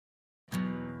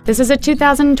This is a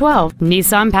 2012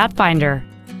 Nissan Pathfinder.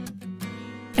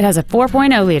 It has a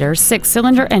 4.0-liter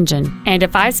six-cylinder engine and a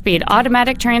 5-speed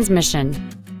automatic transmission.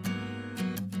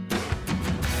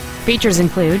 Features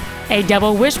include a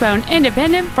double wishbone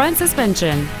independent front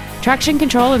suspension, traction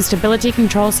control and stability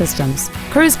control systems,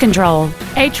 cruise control,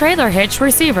 a trailer hitch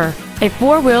receiver, a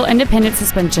 4-wheel independent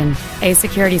suspension, a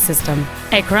security system,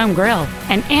 a chrome grille,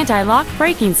 an anti-lock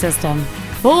braking system,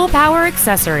 full power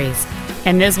accessories,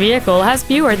 and this vehicle has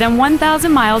fewer than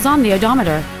 1,000 miles on the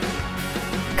odometer.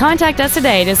 Contact us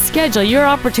today to schedule your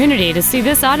opportunity to see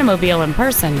this automobile in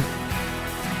person.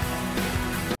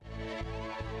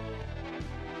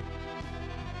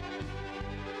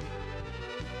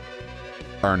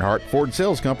 Earnhardt Ford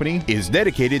Sales Company is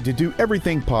dedicated to do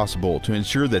everything possible to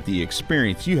ensure that the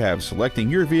experience you have selecting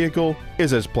your vehicle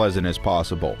is as pleasant as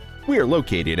possible. We are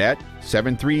located at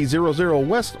 7300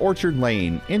 West Orchard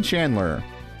Lane in Chandler.